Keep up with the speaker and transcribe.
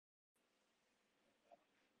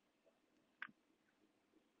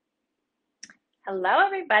Hello,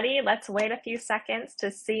 everybody. Let's wait a few seconds to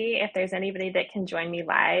see if there's anybody that can join me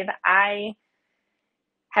live. I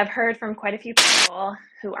have heard from quite a few people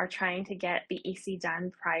who are trying to get the EC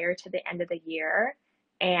done prior to the end of the year,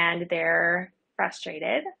 and they're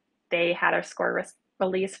frustrated. They had a score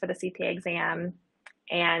release for the CPA exam,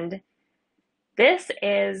 and this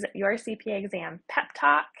is your CPA exam pep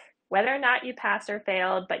talk, whether or not you passed or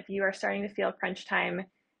failed, but you are starting to feel crunch time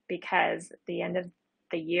because the end of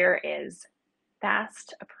the year is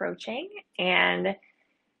fast approaching. And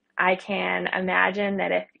I can imagine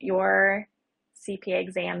that if your CPA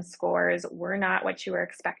exam scores were not what you were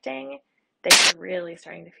expecting, that you're really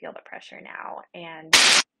starting to feel the pressure now. And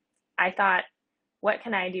I thought, what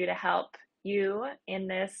can I do to help you in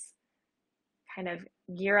this kind of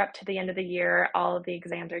gear up to the end of the year? All of the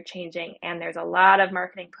exams are changing, and there's a lot of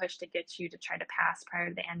marketing push to get you to try to pass prior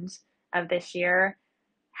to the end of this year.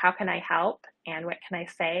 How can I help? And what can I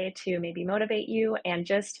say to maybe motivate you and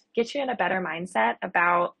just get you in a better mindset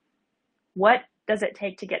about what does it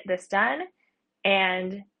take to get this done,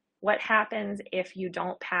 and what happens if you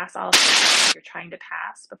don't pass all of the you're trying to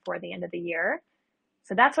pass before the end of the year.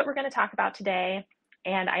 So that's what we're going to talk about today.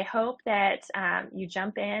 And I hope that you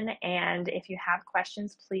jump in, and if you have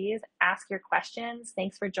questions, please ask your questions.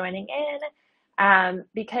 Thanks for joining in,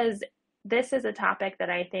 because this is a topic that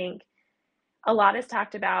I think a lot is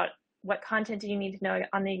talked about. What content do you need to know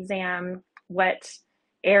on the exam? What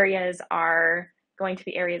areas are going to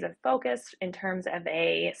be areas of focus in terms of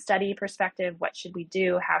a study perspective? What should we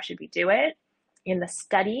do? How should we do it in the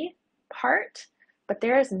study part? But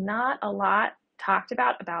there is not a lot talked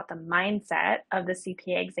about the mindset of the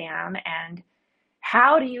CPA exam, and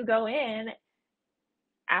how do you go in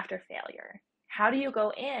after failure? How do you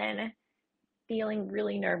go in feeling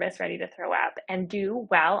really nervous, ready to throw up, and do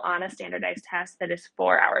well on a standardized test that is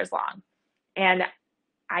 4 hours long? And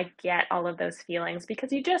I get all of those feelings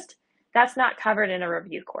because that's not covered in a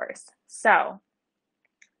review course. So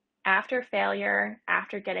after failure,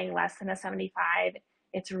 after getting less than a 75,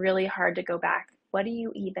 it's really hard to go back. What do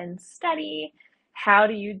you even study? How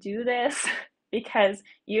do you do this? Because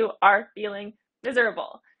you are feeling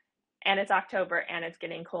miserable, and it's October and it's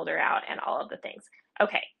getting colder out and all of the things.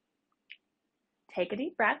 Okay, take a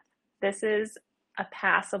deep breath. This is a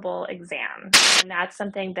passable exam, and that's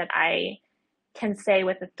something that I can say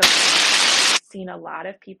with authority. I've seen a lot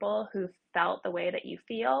of people who felt the way that you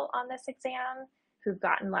feel on this exam, who've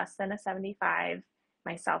gotten less than a 75,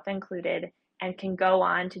 myself included, and can go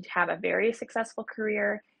on to have a very successful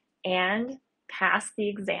career and pass the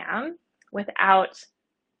exam without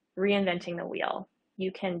reinventing the wheel. You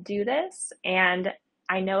can do this, and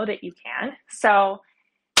I know that you can. So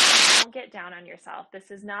don't get down on yourself. This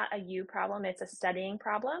is not a you problem, it's a studying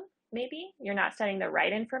problem. Maybe you're not studying the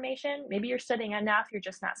right information. Maybe you're studying enough, you're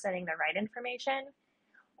just not studying the right information.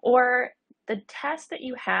 Or the test that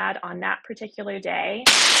you had on that particular day,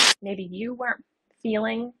 maybe you weren't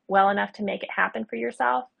feeling well enough to make it happen for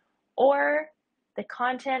yourself, or the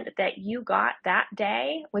content that you got that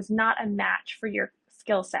day was not a match for your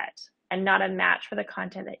skill set and not a match for the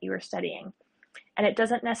content that you were studying. And it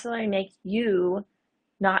doesn't necessarily make you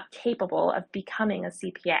not capable of becoming a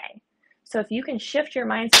CPA. So if you can shift your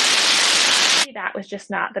mindset, that was just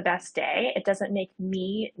not the best day. It doesn't make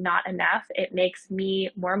me not enough. It makes me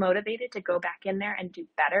more motivated to go back in there and do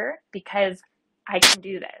better because I can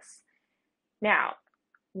do this. Now,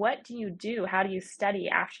 what do you do? How do you study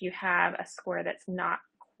after you have a score that's not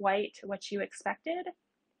quite what you expected?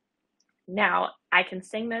 Now, I can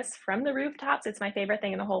sing this from the rooftops. It's my favorite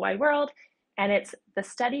thing in the whole wide world. And it's the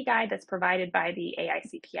study guide that's provided by the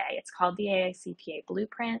AICPA. It's called the AICPA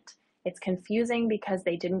Blueprint. It's confusing because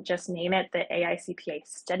they didn't just name it the AICPA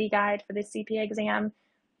Study Guide for the CPA exam,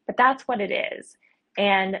 but that's what it is.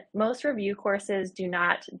 And most review courses do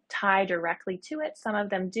not tie directly to it. Some of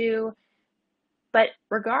them do. But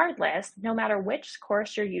regardless, no matter which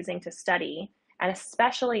course you're using to study, and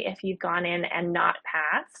especially if you've gone in and not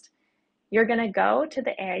passed, you're going to go to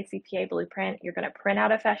the AICPA Blueprint, you're going to print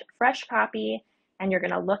out a fresh copy, and you're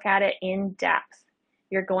going to look at it in depth.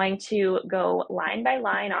 You're going to go line by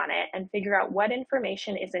line on it and figure out what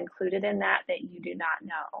information is included in that you do not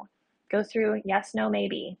know. Go through yes, no,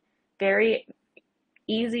 maybe. Very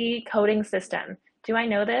easy coding system. Do I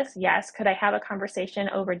know this? Yes. Could I have a conversation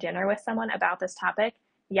over dinner with someone about this topic?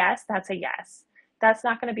 Yes, that's a yes. That's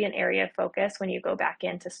not going to be an area of focus when you go back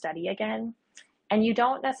in to study again. And you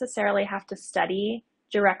don't necessarily have to study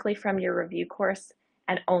directly from your review course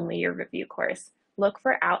and only your review course. Look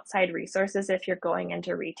for outside resources if you're going in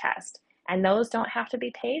to retest. And those don't have to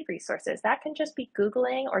be paid resources. That can just be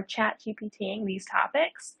Googling or chat GPTing these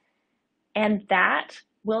topics. And that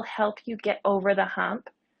will help you get over the hump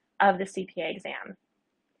of the CPA exam.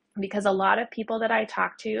 Because a lot of people that I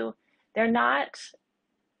talk to, they're not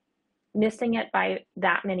missing it by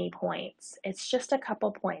that many points. It's just a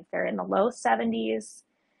couple points. They're in the low 70s.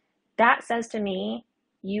 That says to me,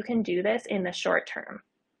 you can do this in the short term.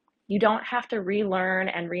 You don't have to relearn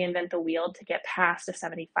and reinvent the wheel to get past a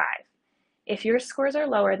 75. If your scores are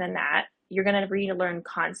lower than that, you're going to relearn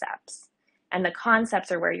concepts. And the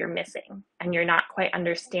concepts are where you're missing, and you're not quite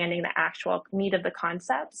understanding the actual meat of the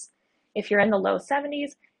concepts. If you're in the low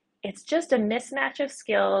 70s, it's just a mismatch of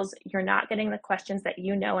skills. You're not getting the questions that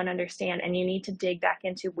you know and understand, and you need to dig back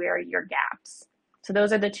into where are your gaps. So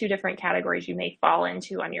those are the two different categories you may fall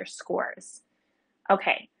into on your scores.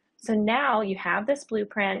 Okay, so now you have this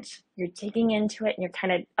blueprint, you're digging into it, and you're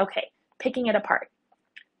kind of, okay, picking it apart.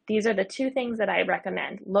 These are the two things that I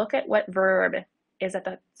recommend. Look at what verb is at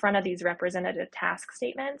the front of these representative task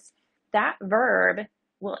statements. That verb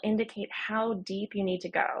will indicate how deep you need to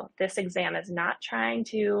go. This exam is not trying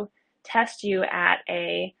to test you at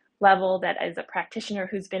a level that is a practitioner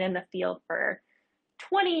who's been in the field for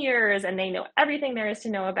 20 years and they know everything there is to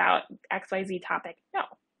know about XYZ topic. No,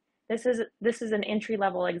 this is an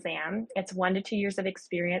entry-level exam. It's 1 to 2 years of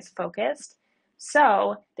experience focused.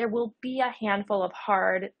 So there will be a handful of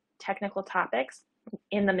hard technical topics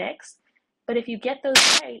in the mix, but if you get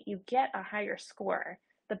those right, you get a higher score.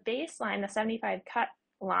 The baseline, the 75 cut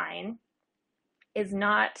line, is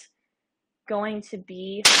not going to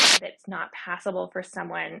be that it's not passable for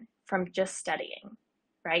someone from just studying,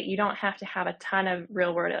 right? You don't have to have a ton of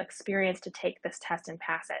real-world experience to take this test and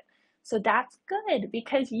pass it. So that's good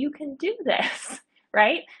because you can do this,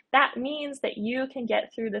 right? That means that you can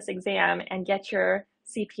get through this exam and get your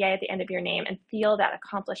CPA at the end of your name and feel that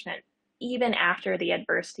accomplishment even after the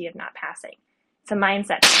adversity of not passing. It's a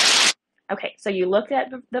mindset. Okay, so you look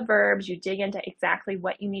at the verbs, you dig into exactly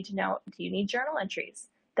what you need to know. Do you need journal entries?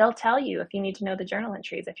 They'll tell you if you need to know the journal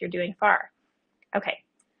entries if you're doing FAR. Okay,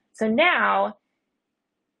 so now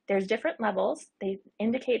there's different levels. They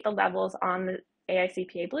indicate the levels on the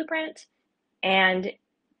AICPA blueprint, and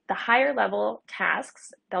the higher level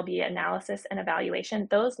tasks, there'll be analysis and evaluation.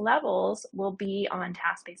 Those levels will be on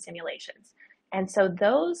task-based simulations. And so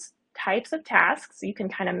those types of tasks, you can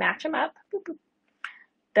kind of match them up.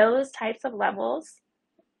 Those types of levels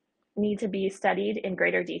need to be studied in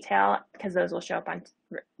greater detail because those will show up on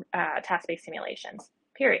task-based simulations,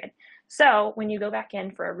 period. So when you go back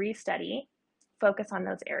in for a restudy, focus on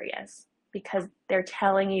those areas because they're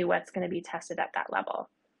telling you what's going to be tested at that level.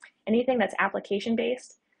 Anything that's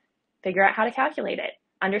application-based, figure out how to calculate it.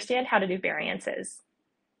 Understand how to do variances.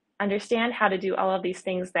 Understand how to do all of these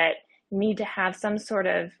things that need to have some sort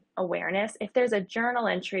of awareness. If there's a journal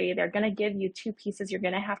entry, they're going to give you two pieces. You're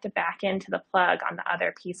going to have to back into the plug on the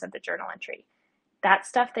other piece of the journal entry. That's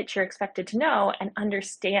stuff that you're expected to know and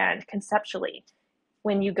understand conceptually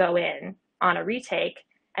when you go in on a retake.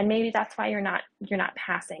 And maybe that's why you're not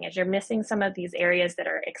passing, is you're missing some of these areas that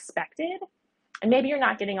are expected. And maybe you're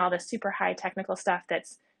not getting all the super high technical stuff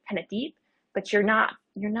that's kind of deep, but you're not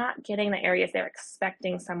getting the areas they're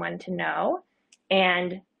expecting someone to know.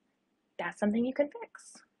 And that's something you can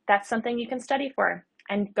fix. That's something you can study for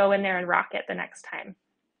and go in there and rock it the next time.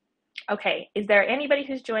 Okay, is there anybody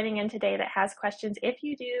who's joining in today that has questions? If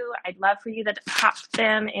you do, I'd love for you to pop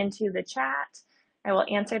them into the chat. I will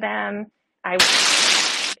answer them. I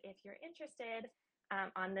will, if you're interested,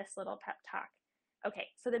 on this little pep talk. Okay,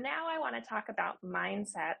 so now I want to talk about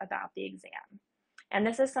mindset about the exam. And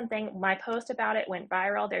this is something, my post about it went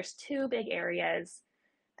viral. There's two big areas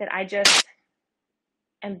that I just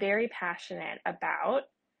am very passionate about.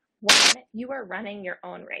 One, you are running your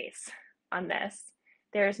own race on this.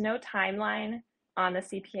 There's no timeline on the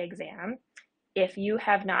CPA exam. If you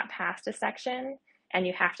have not passed a section and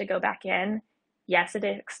you have to go back in, yes, it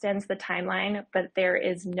extends the timeline, but there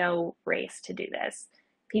is no race to do this.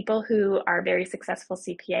 People who are very successful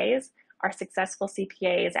CPAs are successful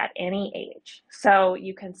CPAs at any age. So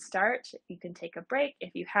you can start, you can take a break.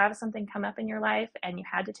 If you have something come up in your life and you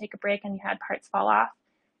had to take a break and you had parts fall off,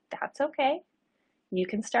 that's okay. You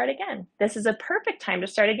can start again. This is a perfect time to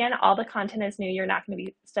start again. All the content is new. You're not going to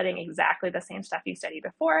be studying exactly the same stuff you studied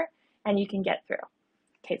before, and you can get through.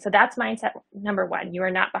 Okay, so that's mindset number one. You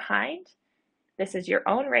are not behind. This is your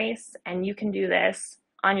own race, and you can do this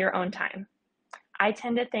on your own time. I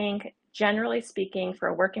tend to think, generally speaking, for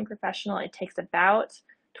a working professional, it takes about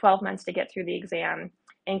 12 months to get through the exam,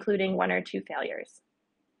 including 1 or 2 failures.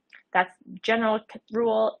 That's general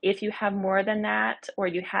rule. If you have more than that, or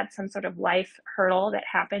you had some sort of life hurdle that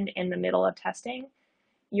happened in the middle of testing,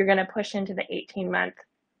 you're going to push into the 18-month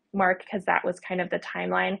mark because that was kind of the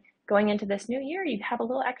timeline. going into this new year, you'd have a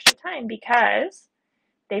little extra time because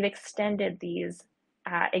they've extended these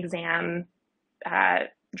exam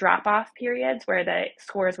drop-off periods where the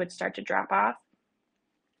scores would start to drop off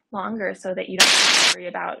longer so that you don't have to worry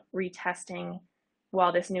about retesting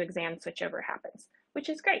while this new exam switchover happens, which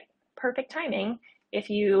is great. Perfect timing if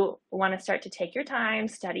you want to start to take your time,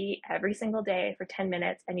 study every single day for 10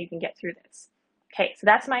 minutes, and you can get through this. Okay, so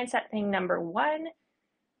that's mindset thing number one.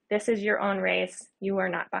 This is your own race. You are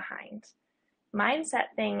not behind.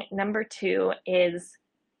 Mindset thing number two is,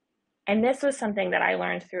 and this was something that I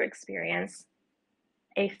learned through experience,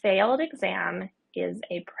 a failed exam is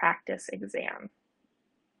a practice exam.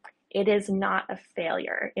 It is not a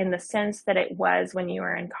failure in the sense that it was when you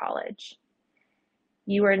were in college.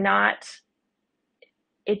 You are not,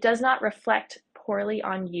 it does not reflect poorly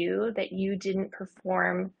on you that you didn't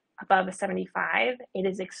perform above a 75. It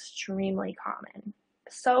is extremely common.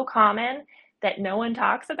 So common that no one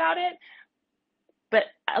talks about it, but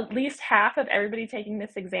at least half of everybody taking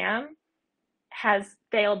this exam has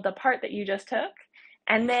failed the part that you just took.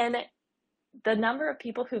 And then the number of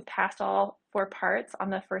people who've passed all 4 parts on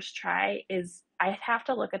the first try is, I have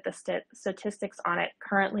to look at the statistics on it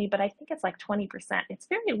currently, but I think it's like 20%. It's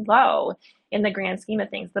very low in the grand scheme of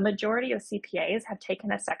things. The majority of CPAs have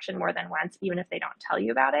taken a section more than once, even if they don't tell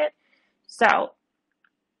you about it. So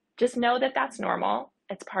just know that that's normal.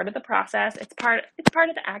 It's part of the process. It's part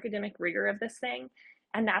of the academic rigor of this thing,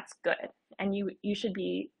 and that's good. And you should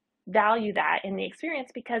value that in the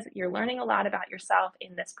experience because you're learning a lot about yourself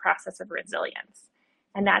in this process of resilience,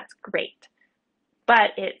 and that's great.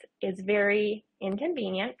 But it is very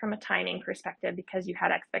inconvenient from a timing perspective because you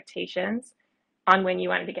had expectations on when you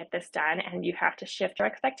wanted to get this done, and you have to shift your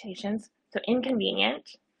expectations. So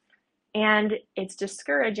inconvenient, and it's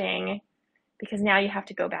discouraging because now you have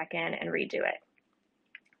to go back in and redo it.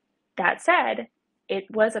 That said, it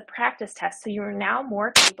was a practice test, so you're now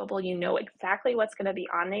more capable. You know exactly what's going to be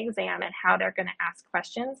on the exam and how they're going to ask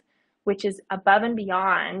questions, which is above and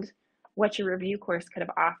beyond what your review course could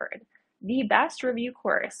have offered. The best review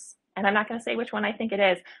course, and I'm not going to say which one I think it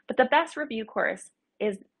is, but the best review course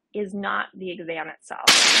is not the exam itself.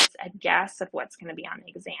 It's a guess of what's going to be on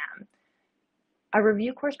the exam. A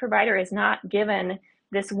review course provider is not given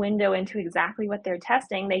this window into exactly what they're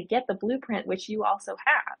testing. They get the blueprint, which you also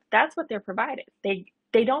have. That's what they're provided. They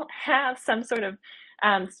don't have some sort of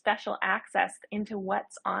special access into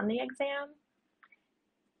what's on the exam,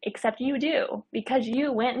 except you do, because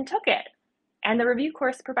you went and took it. And the review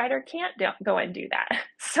course provider can't go and do that.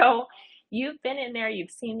 So you've been in there,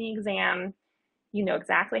 you've seen the exam, you know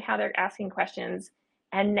exactly how they're asking questions,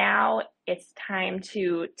 and now it's time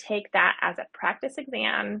to take that as a practice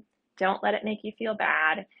exam. Don't let it make you feel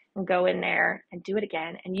bad, and go in there and do it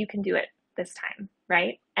again, and you can do it this time,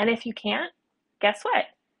 right? And if you can't, guess what?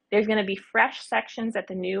 There's going to be fresh sections at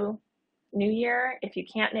the new year. If you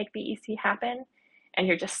can't make BEC happen and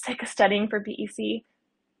you're just sick of studying for BEC,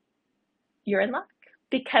 you're in luck,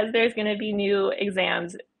 because there's going to be new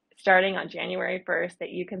exams starting on January 1st that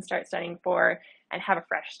you can start studying for and have a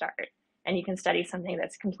fresh start. And you can study something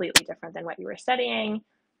that's completely different than what you were studying.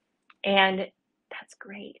 And that's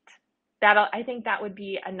great. I think that would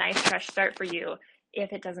be a nice fresh start for you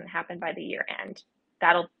if it doesn't happen by the year end.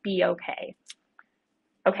 That'll be okay.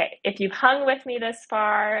 Okay, if you've hung with me this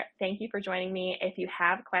far, thank you for joining me. If you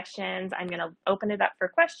have questions, I'm going to open it up for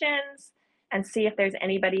questions and see if there's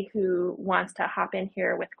anybody who wants to hop in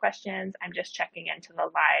here with questions. I'm just checking into the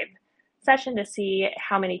live session to see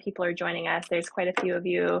how many people are joining us. There's quite a few of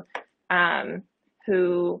you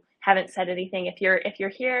who haven't said anything. If you're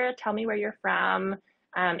here, tell me where you're from.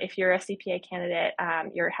 If you're a CPA candidate,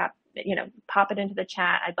 pop it into the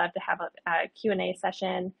chat. I'd love to have a Q&A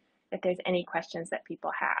session if there's any questions that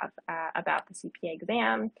people have about the CPA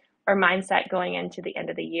exam or mindset going into the end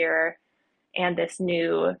of the year and this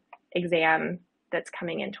new exam that's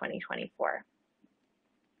coming in 2024.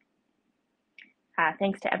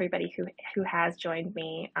 Thanks to everybody who has joined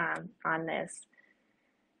me on this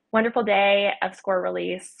wonderful day of score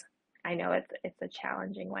release. I know it's a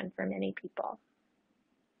challenging one for many people.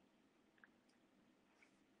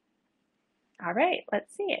 All right,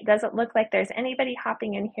 let's see. It doesn't look like there's anybody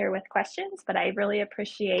hopping in here with questions, but I really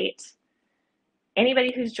appreciate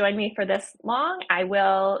anybody who's joined me for this long. I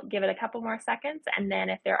will give it a couple more seconds, and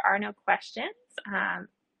then if there are no questions,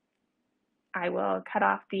 I will cut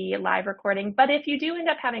off the live recording. But if you do end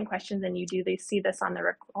up having questions and you do see this on the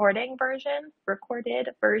recorded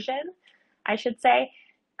version, I should say,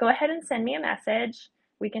 go ahead and send me a message.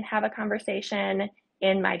 We can have a conversation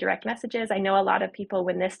in my direct messages. I know a lot of people,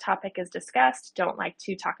 when this topic is discussed, don't like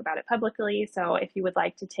to talk about it publicly. So if you would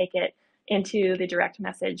like to take it into the direct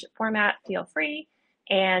message format, feel free.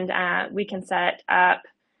 And we can set up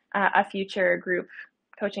a future group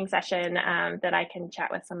coaching session that I can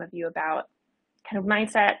chat with some of you about kind of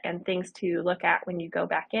mindset and things to look at when you go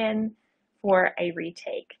back in for a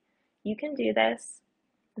retake. You can do this.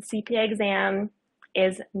 The CPA exam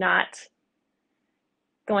is not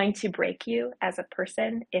going to break you as a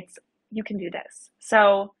person. You can do this.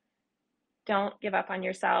 So don't give up on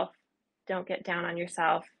yourself. Don't get down on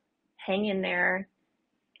yourself. Hang in there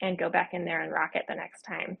and go back in there and rock it the next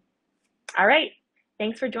time. All right.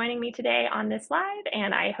 Thanks for joining me today on this live,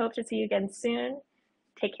 and I hope to see you again soon.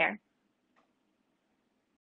 Take care.